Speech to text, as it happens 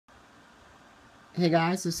Hey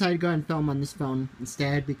guys, decided to go ahead and film on this phone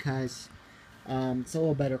instead because it's a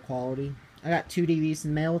little better quality. I got two DVDs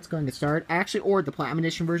in the mail. Let's go and get started. I actually ordered the Platinum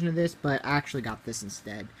Edition version of this, but I actually got this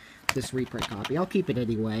instead. This reprint copy. I'll keep it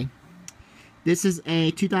anyway. This is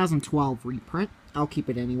a 2012 reprint. I'll keep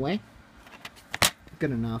it anyway.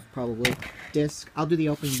 Good enough, probably. Disc. I'll do the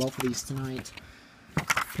opening of both of these tonight.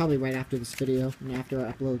 Probably right after this video and after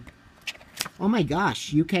I upload. Oh my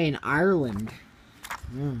gosh, UK and Ireland.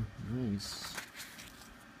 Oh, nice.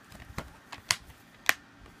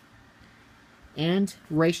 And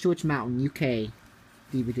Race to Witch Mountain, UK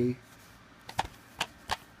DVD.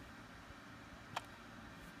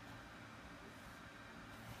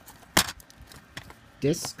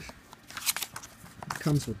 Disc.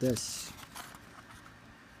 Comes with this.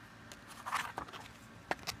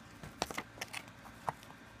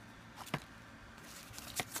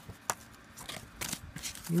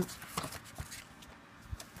 Yep.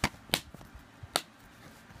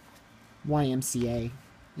 YMCA.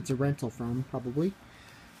 It's a rental from, probably.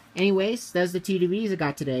 Anyways, that's the two DVDs I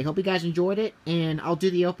got today. Hope you guys enjoyed it, and I'll do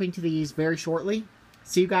the opening to these very shortly.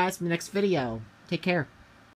 See you guys in the next video. Take care.